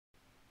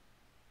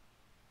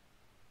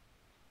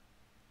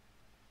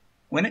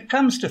When it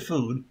comes to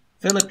food,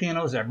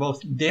 Filipinos are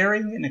both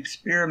daring and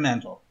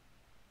experimental.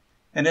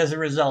 And as a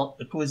result,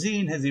 the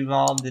cuisine has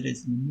evolved that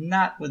is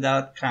not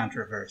without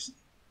controversy.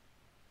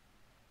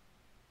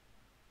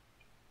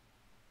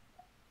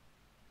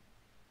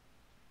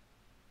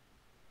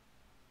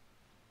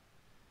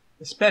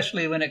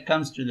 Especially when it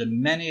comes to the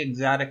many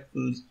exotic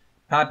foods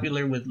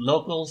popular with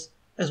locals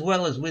as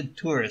well as with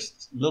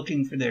tourists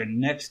looking for their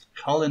next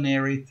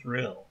culinary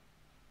thrill.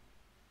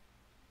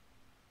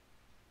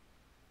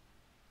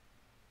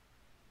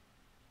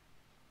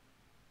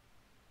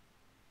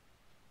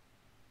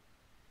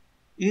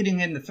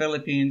 Eating in the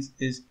Philippines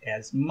is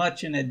as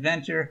much an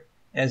adventure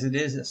as it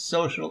is a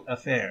social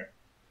affair,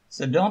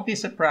 so don't be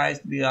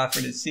surprised to be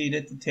offered a seat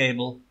at the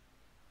table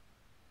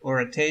or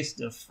a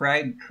taste of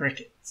fried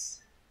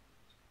crickets.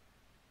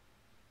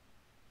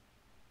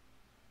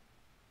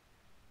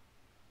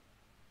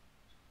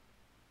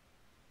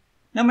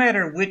 No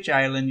matter which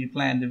island you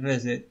plan to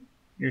visit,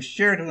 you're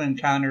sure to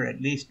encounter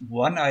at least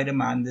one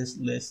item on this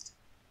list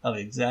of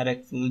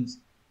exotic foods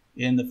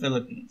in the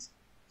Philippines.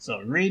 So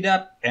read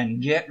up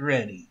and get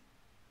ready.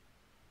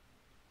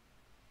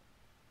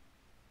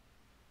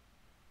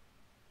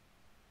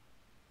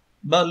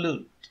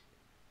 Balut.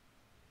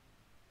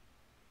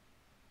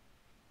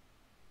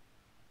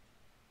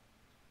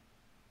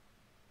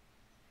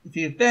 If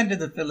you've been to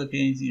the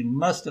Philippines, you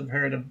must have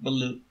heard of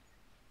balut.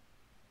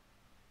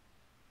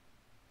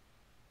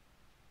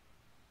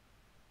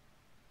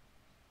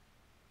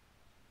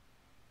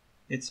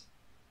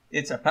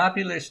 It's a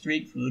popular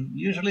street food,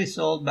 usually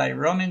sold by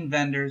roaming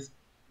vendors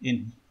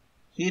in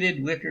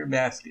heated wicker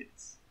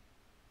baskets.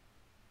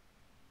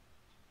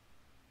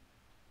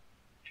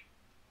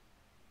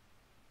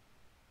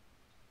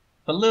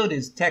 Balut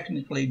is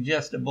technically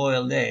just a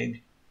boiled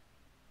egg,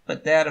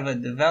 but that of a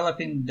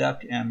developing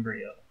duck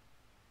embryo,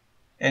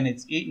 and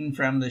it's eaten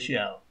from the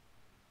shell.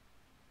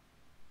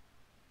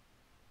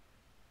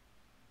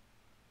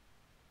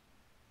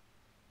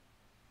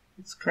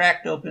 It's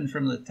cracked open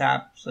from the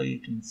top so you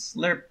can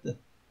slurp the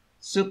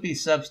soupy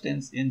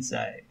substance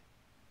inside.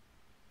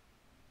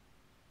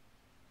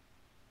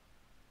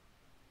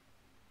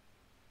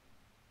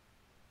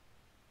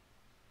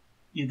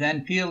 You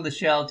then peel the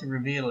shell to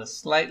reveal a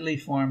slightly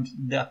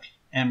formed duck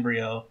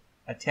embryo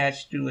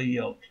attached to a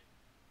yolk.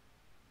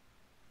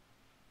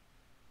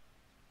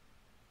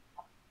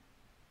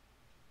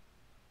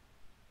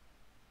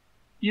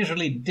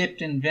 Usually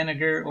dipped in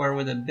vinegar or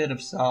with a bit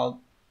of salt,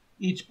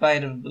 each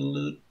bite of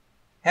balut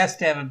has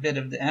to have a bit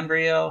of the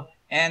embryo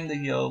and the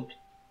yolk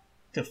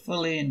to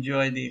fully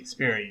enjoy the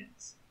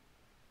experience.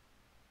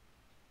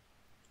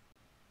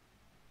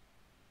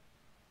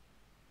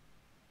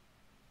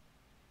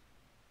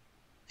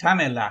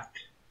 Tamelak.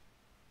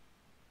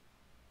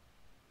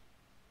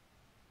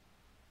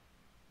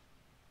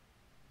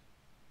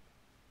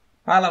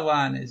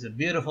 Palawan is a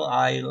beautiful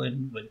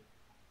island with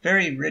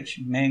very rich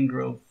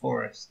mangrove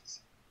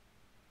forests.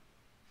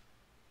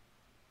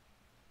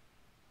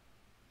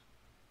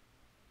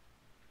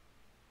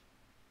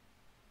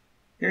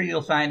 Here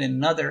you'll find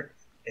another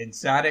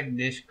exotic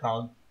dish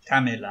called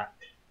tamelak.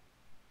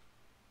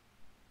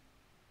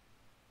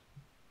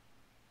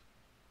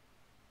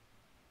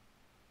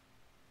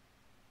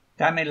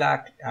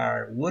 Tamelak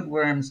are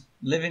woodworms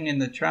living in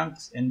the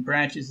trunks and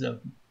branches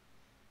of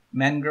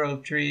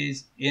mangrove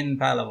trees in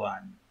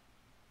Palawan.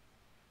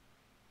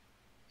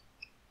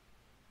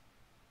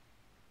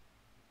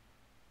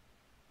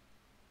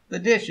 The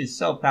dish is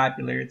so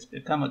popular it's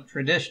become a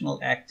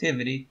traditional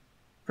activity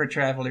for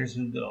travelers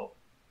who go.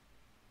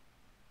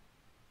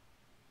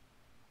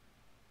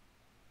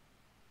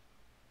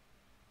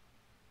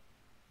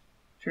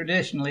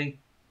 Traditionally,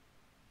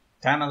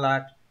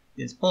 tamelak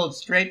is pulled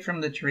straight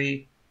from the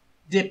tree,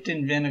 dipped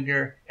in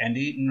vinegar, and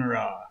eaten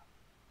raw.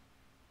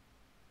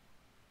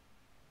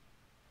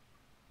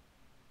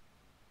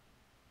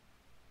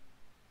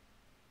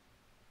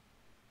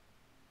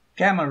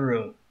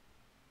 Kamaru.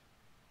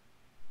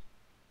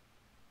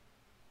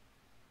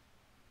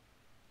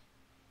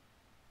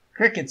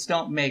 Crickets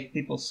don't make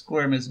people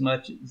squirm as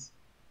much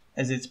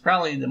as it's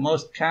probably the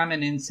most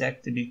common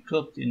insect to be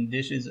cooked in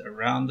dishes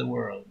around the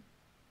world.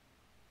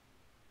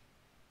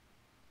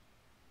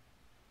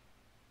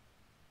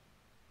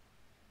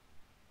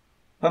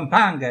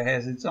 Pampanga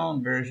has its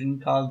own version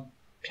called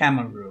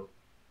kamaru.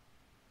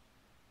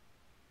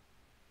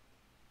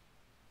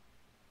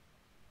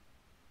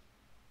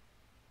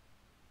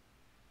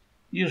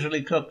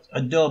 Usually cooked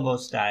adobo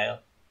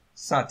style,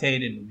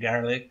 sauteed in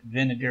garlic,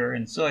 vinegar,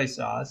 and soy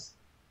sauce,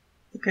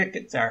 the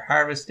crickets are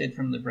harvested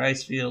from the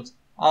rice fields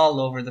all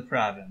over the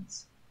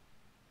province.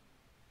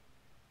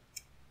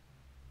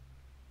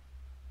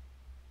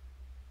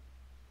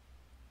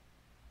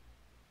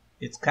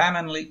 It's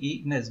commonly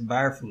eaten as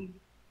bar food,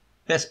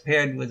 best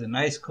paired with an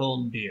ice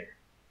cold beer.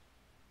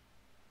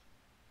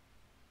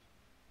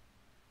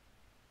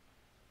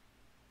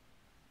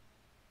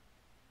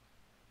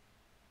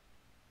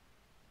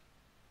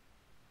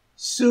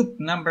 Soup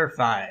number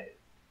 5.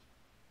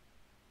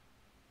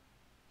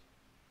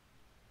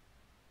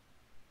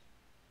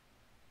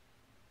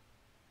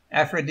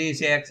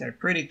 Aphrodisiacs are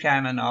pretty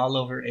common all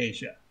over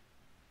Asia,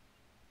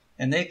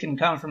 and they can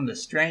come from the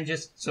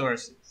strangest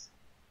sources.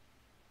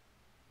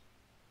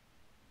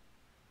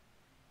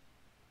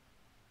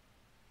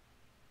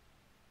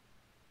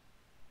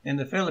 In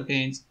the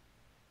Philippines,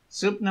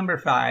 soup number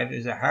 5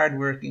 is a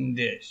hard-working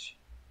dish.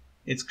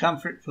 It's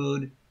comfort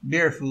food,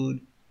 beer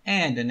food,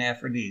 and an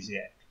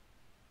aphrodisiac.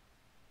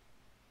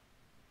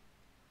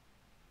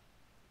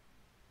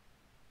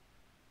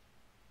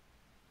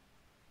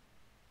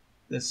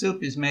 The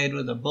soup is made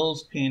with a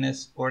bull's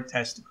penis or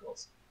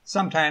testicles,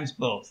 sometimes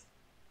both.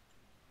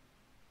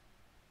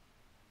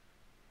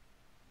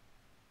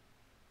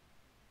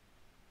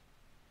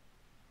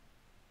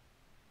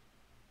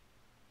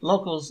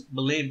 Locals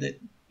believe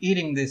that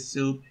eating this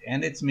soup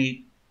and its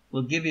meat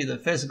will give you the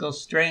physical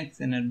strength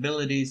and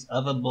abilities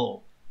of a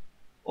bull,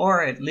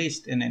 or at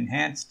least an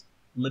enhanced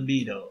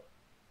libido.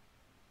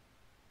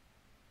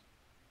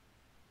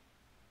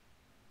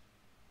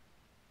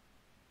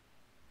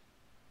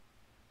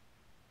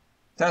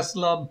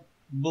 Taslob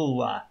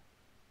buwa.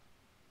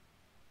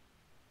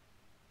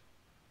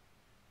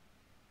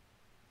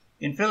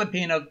 In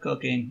Filipino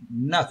cooking,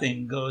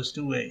 nothing goes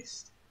to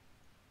waste.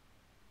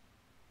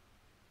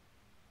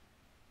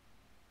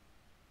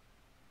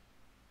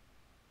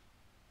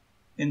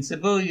 In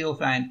Cebu, you'll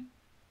find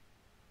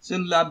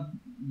sulab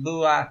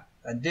buwa,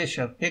 a dish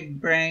of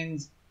pig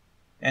brains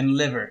and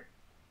liver,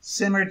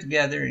 simmered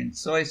together in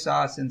soy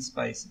sauce and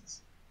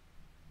spices.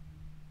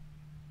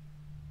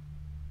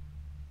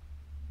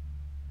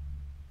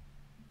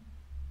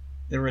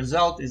 The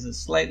result is a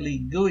slightly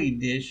gooey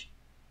dish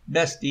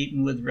best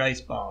eaten with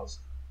rice balls,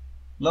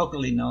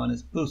 locally known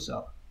as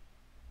puso.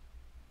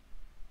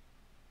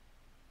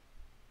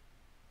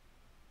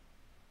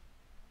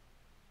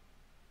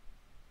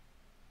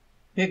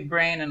 Pig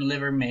brain and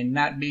liver may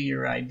not be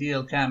your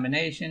ideal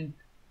combination,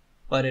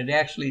 but it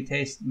actually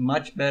tastes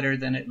much better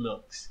than it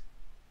looks.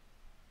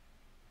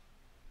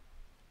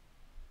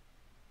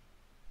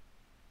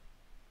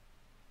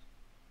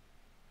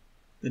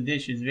 The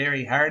dish is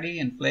very hearty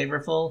and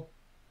flavorful,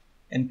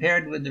 and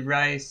paired with the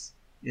rice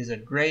is a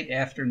great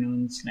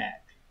afternoon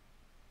snack.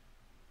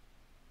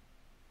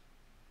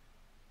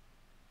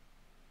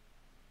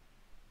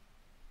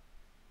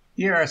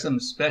 Here are some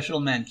special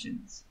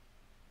mentions.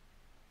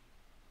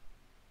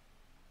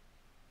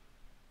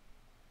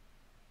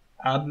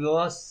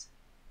 Abos,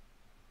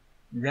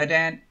 red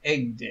ant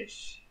egg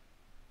dish.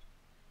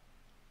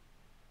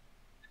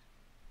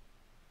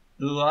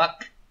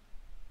 Luwak,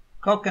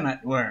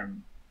 coconut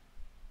worm.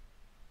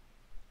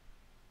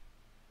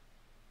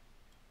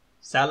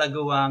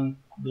 Salaguang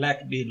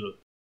black beetle.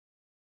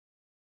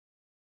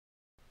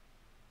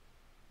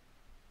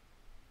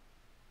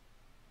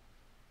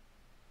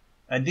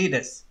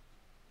 Adidas,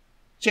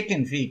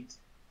 chicken feet.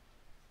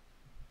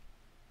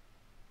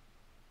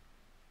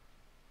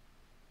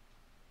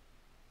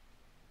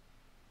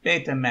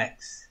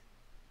 Betamax,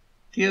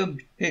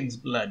 cubed pig's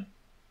blood.